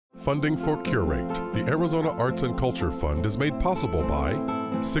Funding for Curate, the Arizona Arts and Culture Fund, is made possible by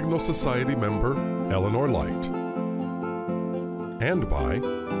Signal Society member Eleanor Light, and by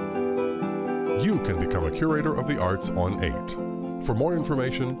you can become a curator of the arts on 8. For more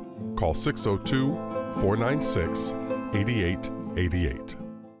information, call 602-496-8888.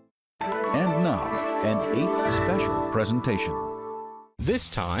 And now, an 8 special presentation. This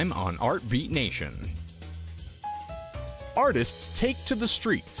time on ArtBeat Nation. Artists take to the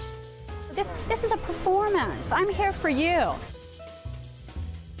streets. This is a performance. I'm here for you.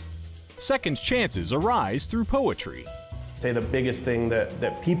 Second chances arise through poetry. Say the biggest thing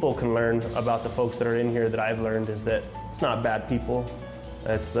that people can learn about the folks that are in here that I've learned is that it's not bad people,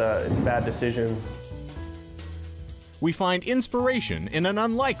 it's bad decisions. We find inspiration in an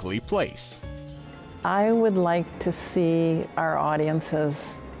unlikely place. I would like to see our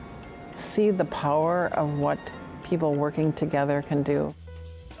audiences see the power of what people working together can do.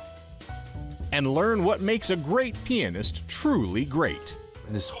 And learn what makes a great pianist truly great.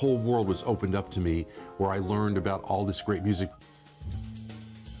 And this whole world was opened up to me where I learned about all this great music.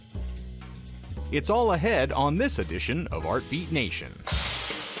 It's all ahead on this edition of ArtBeat Nation.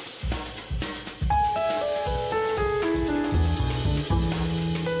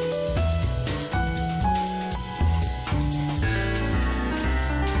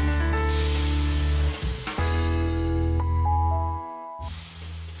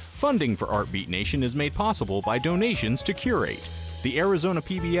 Funding for ArtBeat Nation is made possible by donations to Curate, the Arizona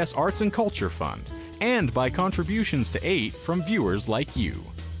PBS Arts and Culture Fund, and by contributions to 8 from viewers like you.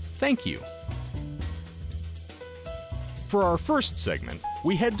 Thank you. For our first segment,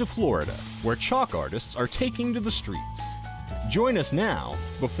 we head to Florida, where chalk artists are taking to the streets. Join us now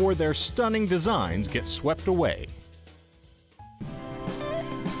before their stunning designs get swept away.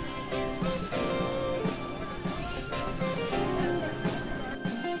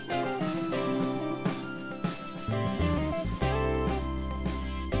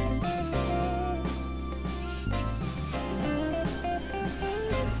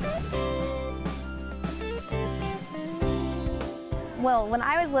 Well, when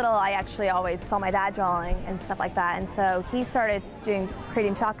I was little, I actually always saw my dad drawing and stuff like that, and so he started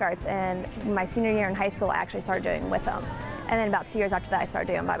creating chalk arts, and my senior year in high school, I actually started doing with him. And then about 2 years after that, I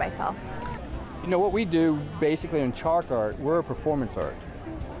started doing by myself. You know, what we do basically in chalk art, we're a performance art.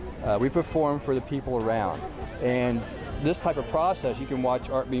 We perform for the people around. And this type of process, you can watch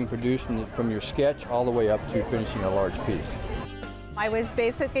art being produced from your sketch all the way up to finishing a large piece. I was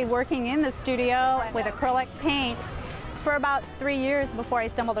basically working in the studio with acrylic paint for about 3 years before I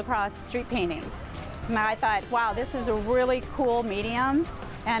stumbled across street painting. And I thought, wow, this is a really cool medium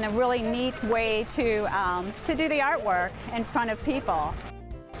and a really neat way to do the artwork in front of people.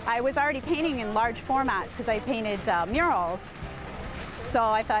 I was already painting in large formats because I painted murals. So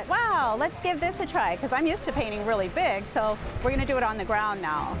I thought, wow, let's give this a try, because I'm used to painting really big, so we're going to do it on the ground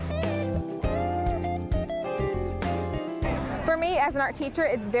now. For me, as an art teacher,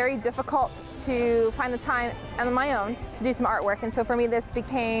 it's very difficult to find the time on my own to do some artwork, and so for me this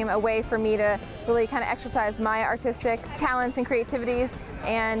became a way for me to really kind of exercise my artistic talents and creativities,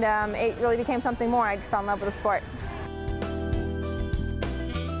 and it really became something more. I just fell in love with the sport.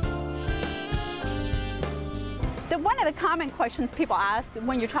 One of the common questions people ask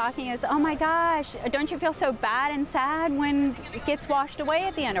when you're talking is, oh my gosh, don't you feel so bad and sad when it gets washed away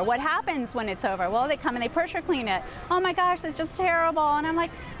at the end? Or what happens when it's over? Well, they come and they pressure clean it. Oh my gosh, it's just terrible. And I'm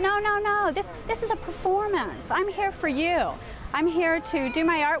like, no, no, no, this is a performance. I'm here for you. I'm here to do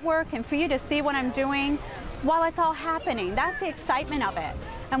my artwork and for you to see what I'm doing while it's all happening. That's the excitement of it.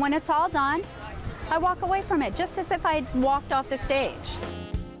 And when it's all done, I walk away from it just as if I'd walked off the stage.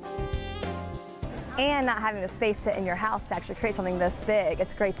 And not having the space sit in your house to actually create something this big,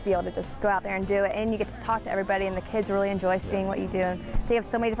 it's great to be able to just go out there and do it, and you get to talk to everybody, and the kids really enjoy seeing what you do. And they have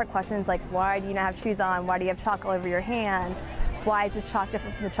so many different questions, like why do you not have shoes on? Why do you have chalk all over your hands? Why is this chalk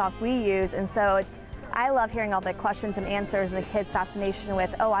different from the chalk we use? And so I love hearing all the questions and answers and the kids' fascination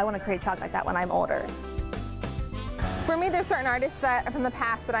with, oh, I want to create chalk like that when I'm older. For me, there's certain artists that are from the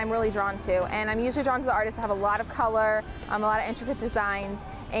past that I'm really drawn to, and I'm usually drawn to the artists that have a lot of color, a lot of intricate designs,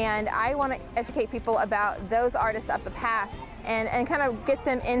 and I want to educate people about those artists of the past and kind of get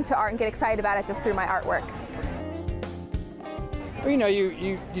them into art and get excited about it just through my artwork. Well, you know,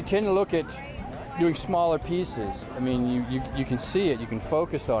 you tend to look at doing smaller pieces. I mean, you can see it, you can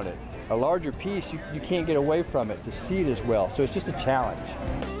focus on it. A larger piece, you can't get away from it to see it as well, so it's just a challenge.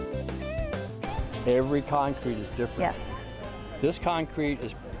 Every concrete is different. Yes. This concrete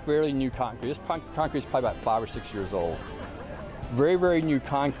is fairly new concrete. This concrete is probably about 5 or 6 years old. Very, very new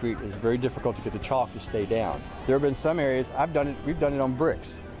concrete is very difficult to get the chalk to stay down. There have been some areas, we've done it on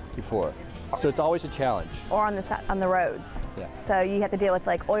bricks. before. So it's always a challenge. Or on the roads. Yeah. So you have to deal with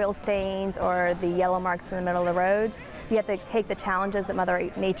like oil stains or the yellow marks in the middle of the roads. You have to take the challenges that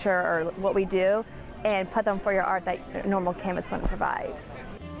Mother Nature or what we do and put them for your art that a normal canvas wouldn't provide.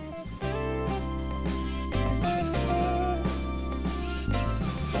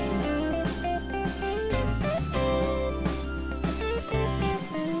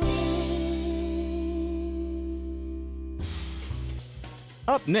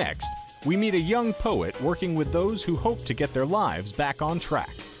 Up next, we meet a young poet working with those who hope to get their lives back on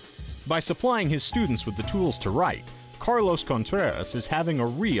track. By supplying his students with the tools to write, Carlos Contreras is having a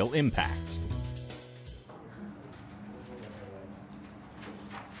real impact.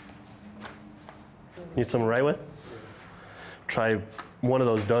 Need something to write with? Try one of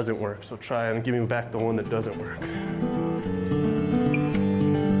those doesn't work, so try and give me back the one that doesn't work.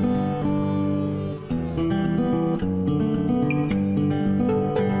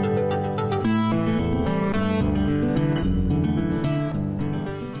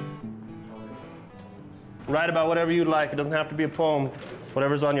 Write about whatever you like. It doesn't have to be a poem.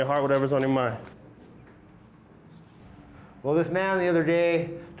 Whatever's on your heart, whatever's on your mind. Well, this man the other day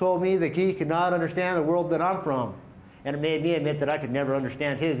told me that he could not understand the world that I'm from. And it made me admit that I could never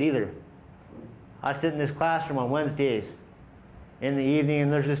understand his either. I sit in this classroom on Wednesdays in the evening,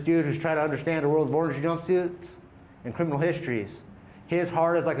 and there's this dude who's trying to understand the world of orange jumpsuits and criminal histories. His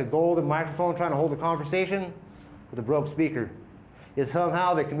heart is like a golden microphone trying to hold a conversation with a broke speaker. It's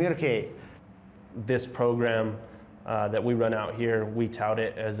somehow they communicate. This program that we run out here, we tout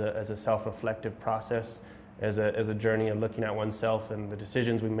it as a self-reflective process, as a journey of looking at oneself and the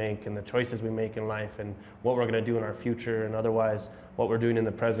decisions we make and the choices we make in life and what we're going to do in our future and otherwise what we're doing in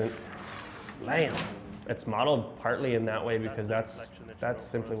the present. Man, it's modeled partly in that way because that's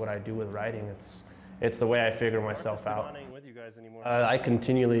simply what I do with writing. It's the way I figure myself out. I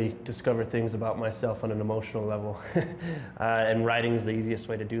continually discover things about myself on an emotional level, and writing is the easiest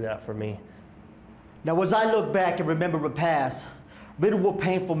way to do that for me. Now, as I look back and remember the past, riddled with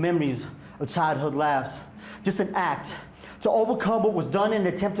painful memories of childhood laughs, just an act to overcome what was done in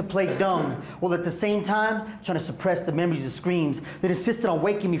an attempt to play dumb, while at the same time trying to suppress the memories and screams that insisted on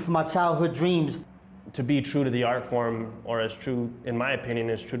waking me from my childhood dreams. To be true to the art form, or as true, in my opinion,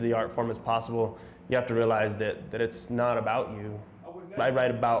 as true to the art form as possible, you have to realize that it's not about you. I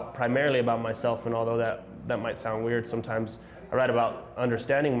write primarily about myself, and although that might sound weird sometimes, I write about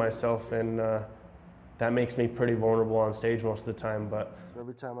understanding myself, and that makes me pretty vulnerable on stage most of the time, but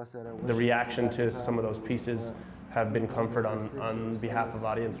every time I said the reaction to some of those pieces have been comfort on behalf of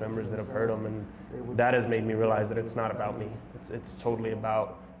audience members that have heard them, and that has made me realize that it's not about me. It's totally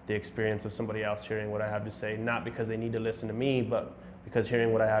about the experience of somebody else hearing what I have to say, not because they need to listen to me, but because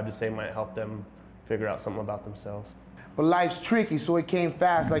hearing what I have to say might help them figure out something about themselves. But life's tricky, so it came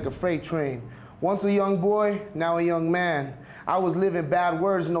fast like a freight train. Once a young boy, now a young man. I was living bad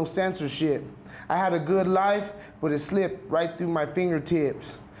words, no censorship. I had a good life, but it slipped right through my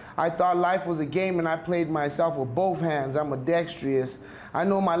fingertips. I thought life was a game and I played myself with both hands. I'm ambidextrous. I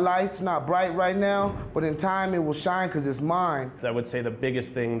know my light's not bright right now, but in time it will shine because it's mine. I would say the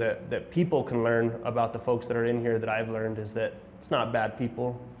biggest thing that people can learn about the folks that are in here that I've learned is that it's not bad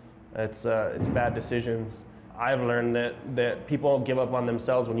people, it's bad decisions. I've learned that people give up on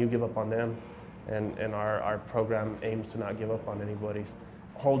themselves when you give up on them, and our program aims to not give up on anybody.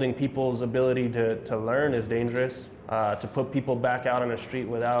 Holding people's ability to learn is dangerous. To put people back out on the street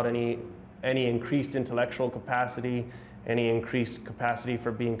without any increased intellectual capacity, any increased capacity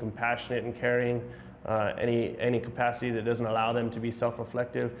for being compassionate and caring, any capacity that doesn't allow them to be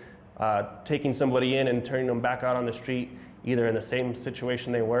self-reflective, taking somebody in and turning them back out on the street, either in the same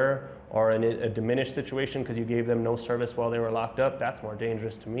situation they were or in a diminished situation because you gave them no service while they were locked up, that's more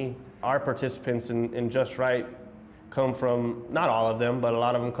dangerous to me. Our participants in Just Right come from, not all of them, but a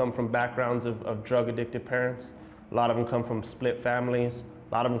lot of them come from backgrounds of drug-addicted parents. A lot of them come from split families.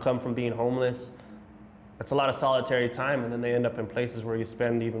 A lot of them come from being homeless. It's a lot of solitary time, and then they end up in places where you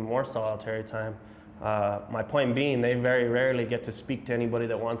spend even more solitary time. My point being, they very rarely get to speak to anybody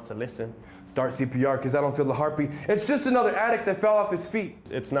that wants to listen. Start CPR because I don't feel the heartbeat. It's just another addict that fell off his feet.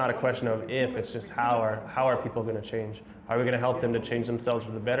 It's not a question of if, it's just how are people going to change? Are we going to help them to change themselves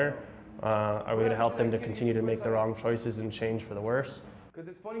for the better? Are we going to help them to continue to make the wrong choices and change for the worse? Because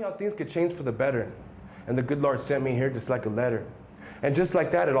it's funny how things could change for the better. And the good Lord sent me here just like a letter. And just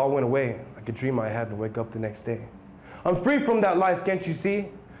like that, it all went away, like a dream I had to wake up the next day. I'm free from that life, can't you see?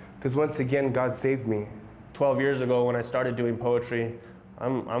 Because once again, God saved me. 12 years ago when I started doing poetry,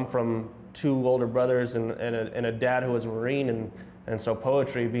 I'm from two older brothers and a dad who was a Marine, And so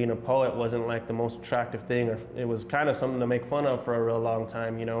poetry, being a poet, wasn't like the most attractive thing, or it was kind of something to make fun of for a real long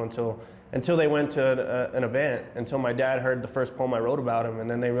time, you know, until they went to an event, until my dad heard the first poem I wrote about him, and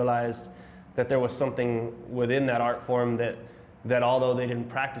then they realized that there was something within that art form that although they didn't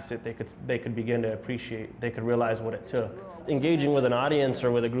practice it, they could begin to appreciate, they could realize what it took. Engaging with an audience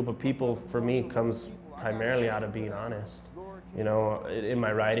or with a group of people, for me, comes primarily out of being honest. You know, in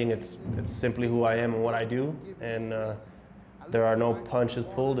my writing, it's simply who I am and what I do, and there are no punches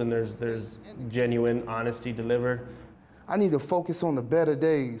pulled, and there's genuine honesty delivered. I need to focus on the better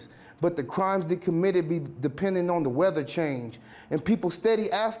days, but the crimes they committed be depending on the weather change. And people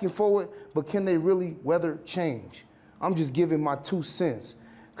steady asking for it, but can they really weather change? I'm just giving my 2 cents.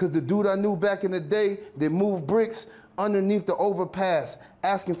 Cause the dude I knew back in the day that moved bricks underneath the overpass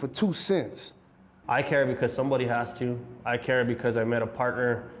asking for 2 cents. I care because somebody has to. I care because I met a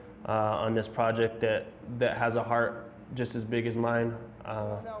partner on this project that has a heart just as big as mine.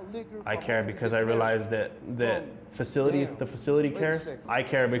 I care because I realize that the facility cares. I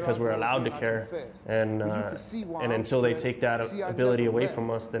care because we're allowed to care, and until they take that ability away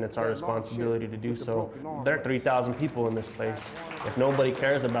from us, then it's our responsibility to do so. There are 3,000 people in this place. If nobody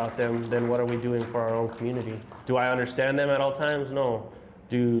cares about them, then what are we doing for our own community? Do I understand them at all times? No.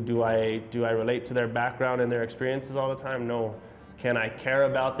 Do I relate to their background and their experiences all the time? No. Can I care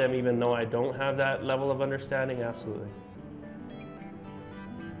about them even though I don't have that level of understanding? Absolutely.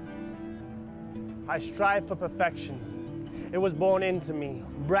 I strive for perfection. It was born into me,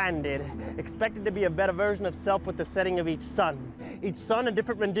 branded, expected to be a better version of self with the setting of each sun. Each sun a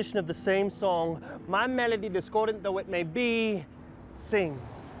different rendition of the same song. My melody, discordant though it may be,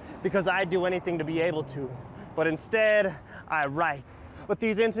 sings. Because I do anything to be able to. But instead, I write. But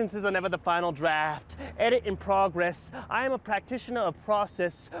these instances are never the final draft. Edit in progress. I am a practitioner of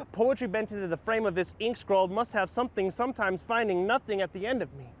process. Poetry bent into the frame of this ink scroll must have something, sometimes finding nothing at the end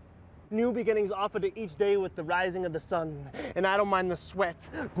of me. New beginnings offered to each day with the rising of the sun. And I don't mind the sweat,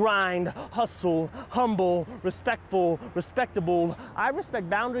 grind, hustle, humble, respectful, respectable. I respect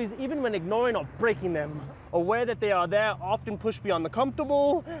boundaries even when ignoring or breaking them. Aware that they are there, often pushed beyond the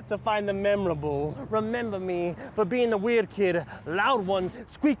comfortable to find the memorable. Remember me for being the weird kid, loud ones,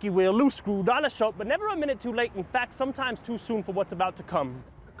 squeaky wheel, loose screw, dollar shop, but never a minute too late. In fact, sometimes too soon for what's about to come.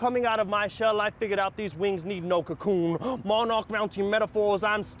 Coming out of my shell, I figured out these wings need no cocoon. Monarch mounting metaphors,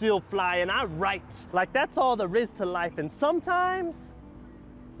 I'm still flying. I write like that's all there is to life, and sometimes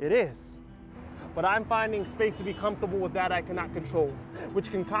it is. But I'm finding space to be comfortable with that I cannot control, which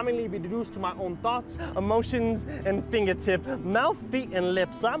can commonly be reduced to my own thoughts, emotions, and fingertips, mouth, feet, and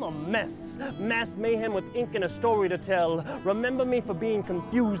lips. I'm a mess. Mass mayhem with ink and a story to tell. Remember me for being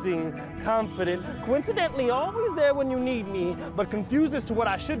confusing, confident, coincidentally always there when you need me, but confused as to what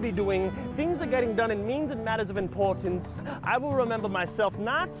I should be doing. Things are getting done in means and matters of importance. I will remember myself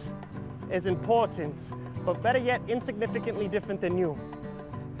not as important, but better yet, insignificantly different than you.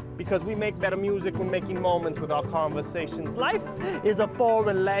 Because we make better music when making moments with our conversations. Life is a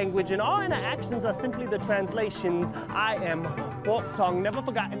foreign language, and our interactions are simply the translations. I am forked tongue, never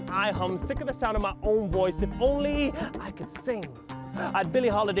forgotten I hum, sick of the sound of my own voice. If only I could sing. I'd Billie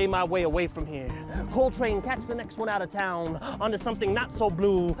Holiday my way away from here. Coltrane, catch the next one out of town. Onto something not so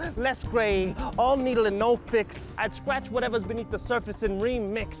blue, less gray, all needle and no fix. I'd scratch whatever's beneath the surface and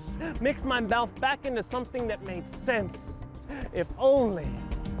remix. Mix my mouth back into something that made sense. If only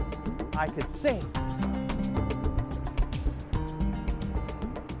I could sing.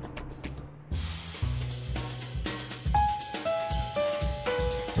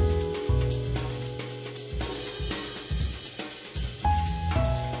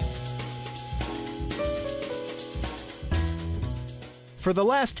 For the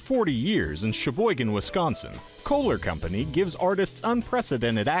last 40 years in Sheboygan, Wisconsin, Kohler Company gives artists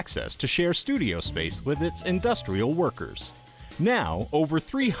unprecedented access to share studio space with its industrial workers. Now, over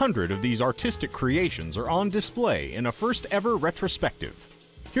 300 of these artistic creations are on display in a first-ever retrospective.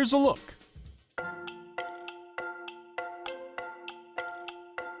 Here's a look.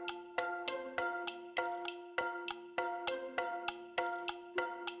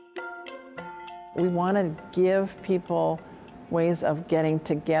 We want to give people ways of getting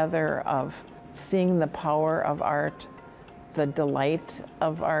together, of seeing the power of art, the delight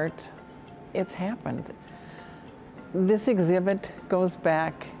of art. It's happened. This exhibit goes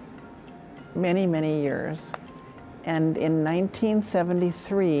back many, many years. And in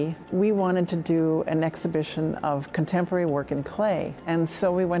 1973, we wanted to do an exhibition of contemporary work in clay. And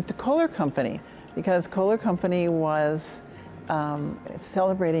so we went to Kohler Company, because Kohler Company was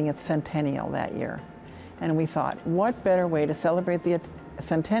celebrating its centennial that year. And we thought, what better way to celebrate the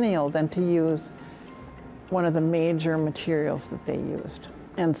centennial than to use one of the major materials that they used.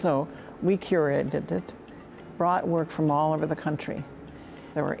 And so we curated it, brought work from all over the country.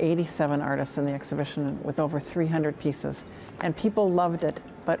 There were 87 artists in the exhibition with over 300 pieces, and people loved it,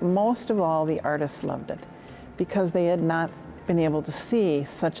 but most of all the artists loved it because they had not been able to see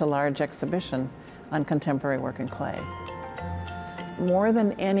such a large exhibition on contemporary work in clay. More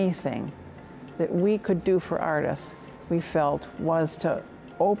than anything that we could do for artists, we felt, was to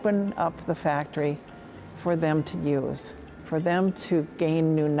open up the factory for them to use, for them to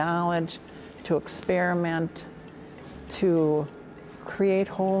gain new knowledge, to experiment, to create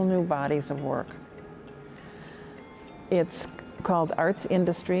whole new bodies of work. It's called Arts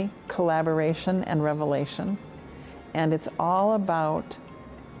Industry, Collaboration and Revelation, and it's all about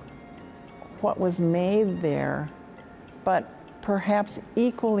what was made there, but perhaps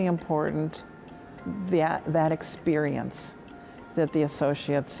equally important, that experience that the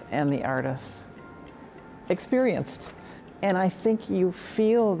associates and the artists experienced. And I think you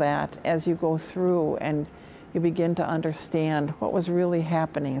feel that as you go through and you begin to understand what was really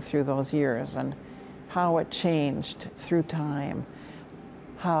happening through those years and how it changed through time,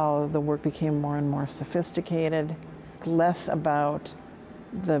 how the work became more and more sophisticated, less about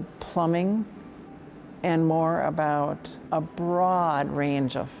the plumbing and more about a broad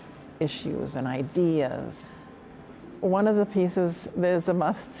range of issues and ideas. One of the pieces that is a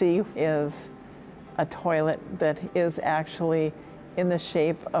must-see is a toilet that is actually in the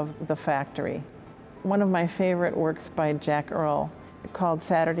shape of the factory. One of my favorite works by Jack Earl, called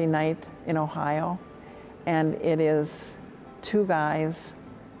Saturday Night in Ohio, and it is two guys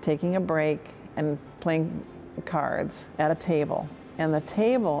taking a break and playing cards at a table. And the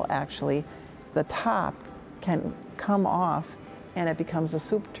table actually, the top can come off and it becomes a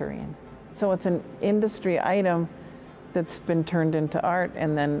soup tureen. So it's an industry item that's been turned into art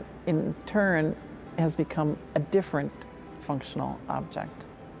and then in turn has become a different functional object.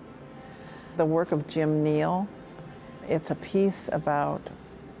 The work of Jim Neal, it's a piece about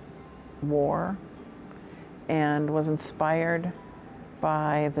war and was inspired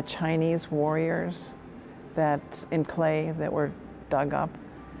by the Chinese warriors that in clay that were dug up.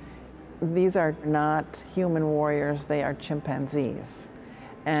 These are not human warriors, they are chimpanzees.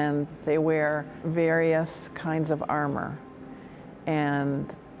 And they wear various kinds of armor.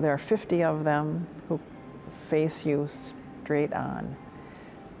 And there are 50 of them who face you straight on.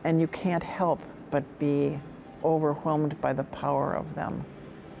 And you can't help but be overwhelmed by the power of them.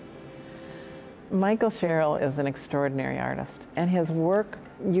 Michael Sherrill is an extraordinary artist, and his work,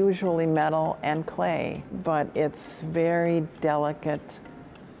 usually metal and clay, but it's very delicate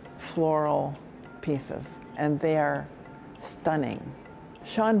floral pieces, and they are stunning.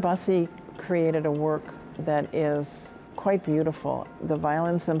 Sean Bussey created a work that is quite beautiful. The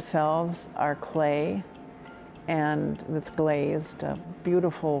violins themselves are clay, and it's glazed, a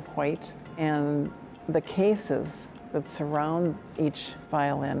beautiful white, and the cases that surround each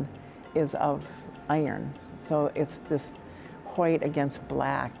violin is of iron. So it's this white against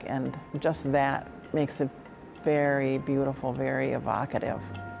black, and just that makes it very beautiful, very evocative.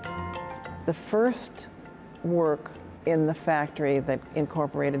 The first work in the factory that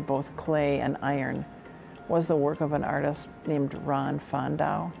incorporated both clay and iron was the work of an artist named Ron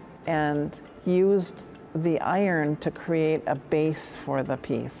Fondow, and he used the iron to create a base for the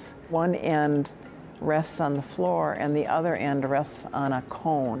piece. One end rests on the floor and the other end rests on a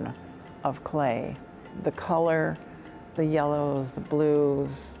cone of clay. The color, the yellows, the blues,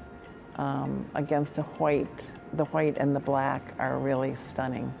 against the white and the black are really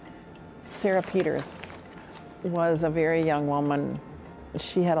stunning. Sarah Peters was a very young woman.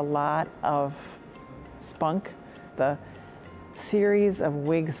 She had a lot of spunk. The series of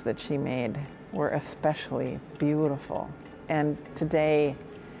wigs that she made were especially beautiful. And today,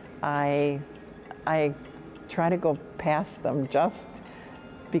 I try to go past them just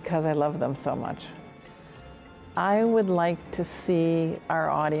because I love them so much. I would like to see our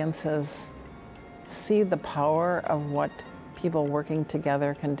audiences see the power of what people working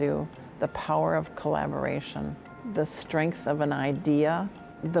together can do, the power of collaboration, the strength of an idea,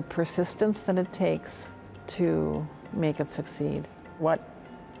 the persistence that it takes to make it succeed. What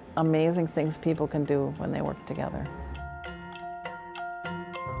amazing things people can do when they work together.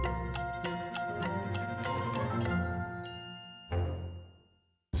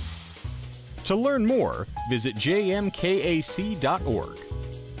 To learn more, visit jmkac.org.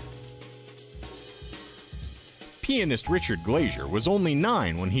 Pianist Richard Glazier was only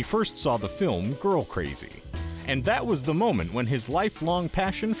 9 when he first saw the film Girl Crazy. And that was the moment when his lifelong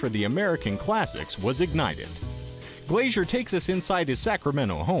passion for the American classics was ignited. Glazier takes us inside his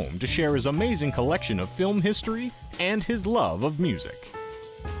Sacramento home to share his amazing collection of film history and his love of music.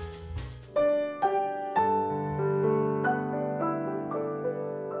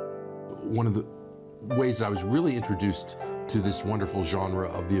 One of the ways I was really introduced to this wonderful genre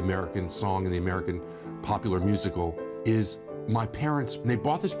of the American song and the American popular musical is my parents. They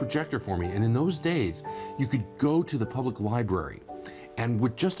bought this projector for me, and in those days you could go to the public library and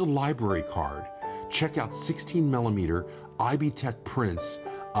with just a library card check out 16mm IB Tech prints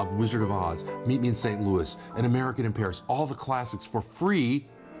of Wizard of Oz, Meet Me in St. Louis, An American in Paris, all the classics for free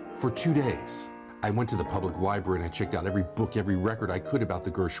for 2 days. I went to the public library and I checked out every book, every record I could about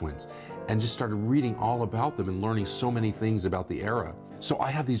the Gershwins, and just started reading all about them and learning so many things about the era. So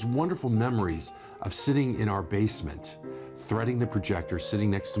I have these wonderful memories of sitting in our basement, threading the projector, sitting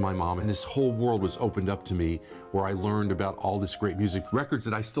next to my mom, and this whole world was opened up to me where I learned about all this great music, records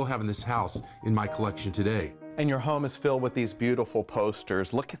that I still have in this house in my collection today. And your home is filled with these beautiful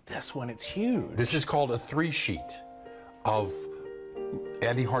posters. Look at this one, it's huge. This is called a 3-sheet of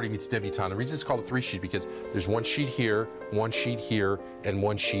Andy Hardy Meets Debutante. The reason it's called a 3-sheet because there's one sheet here, one sheet here, and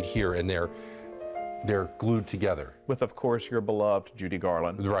one sheet here, and they're glued together. With, of course, your beloved Judy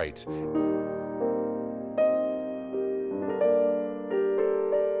Garland. Right.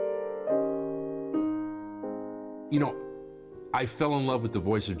 You know, I fell in love with the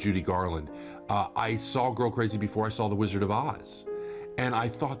voice of Judy Garland. I saw Girl Crazy before I saw The Wizard of Oz. And I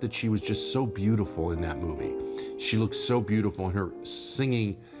thought that she was just so beautiful in that movie. She looked so beautiful, and her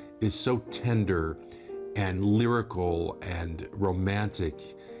singing is so tender and lyrical and romantic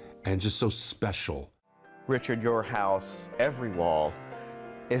and just so special. Richard, your house, every wall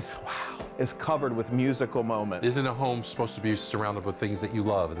is, wow, is covered with musical moments. Isn't a home supposed to be surrounded with things that you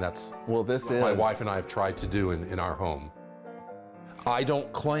love? And that's well, this is my wife and I have tried to do in our home. I don't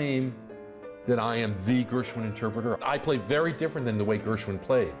claim that I am the Gershwin interpreter. I play very different than the way Gershwin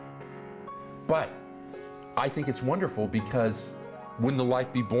played. But I think it's wonderful because wouldn't the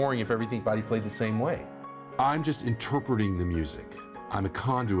life be boring if everybody played the same way? I'm just interpreting the music. I'm a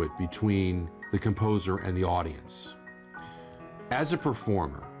conduit between the composer and the audience. As a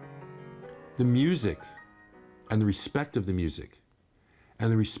performer, the music and the respect of the music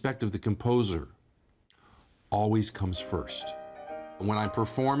and the respect of the composer always comes first. When I'm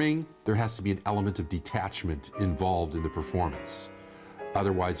performing, there has to be an element of detachment involved in the performance.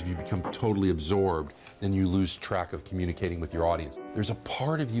 Otherwise, if you become totally absorbed, then you lose track of communicating with your audience. There's a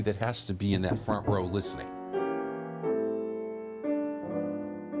part of you that has to be in that front row listening.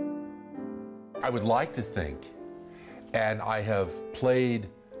 I would like to think, and I have played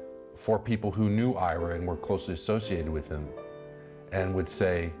for people who knew Ira and were closely associated with him, and would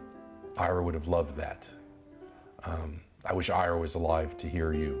say, Ira would have loved that. I wish Ira was alive to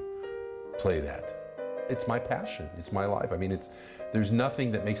hear you play that. It's my passion, it's my life. I mean, there's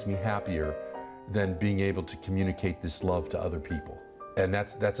nothing that makes me happier than being able to communicate this love to other people. And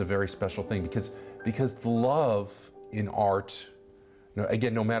that's a very special thing because the love in art,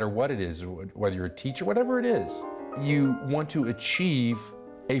 again, no matter what it is, whether you're a teacher, whatever it is, you want to achieve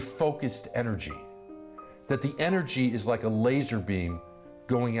a focused energy. That the energy is like a laser beam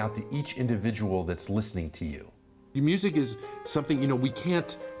going out to each individual that's listening to you. Music is something, we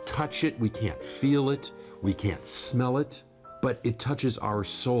can't touch it, we can't feel it, we can't smell it, but it touches our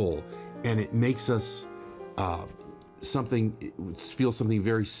soul and it makes us feel something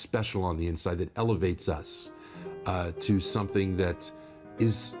very special on the inside that elevates us to something that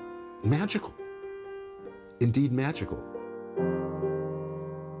is magical, indeed magical.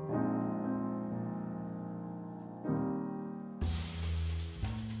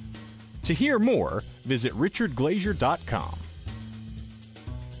 To hear more, visit richardglazier.com.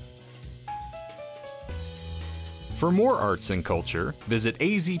 For more arts and culture, visit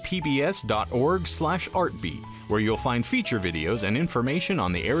azpbs.org/artbeat, where you'll find feature videos and information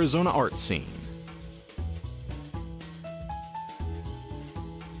on the Arizona art scene.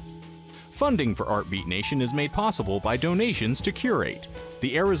 Funding for ArtBeat Nation is made possible by donations to Curate,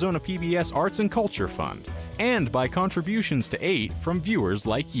 the Arizona PBS Arts and Culture Fund, and by contributions to aid from viewers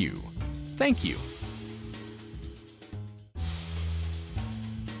like you. Thank you.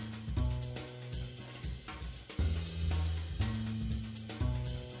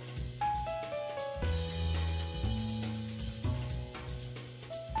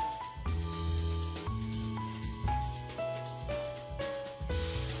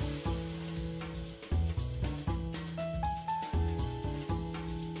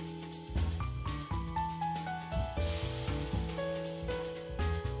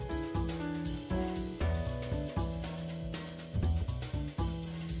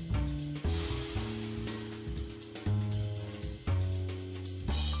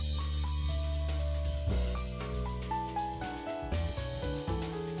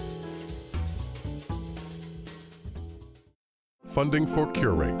 Funding for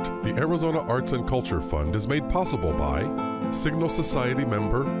Curate, the Arizona Arts and Culture Fund, is made possible by Signal Society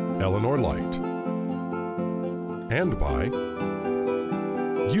member Eleanor Light, and by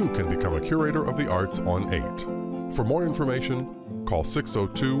you can become a curator of the arts on 8. For more information, call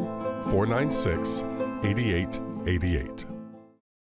 602-496-8888.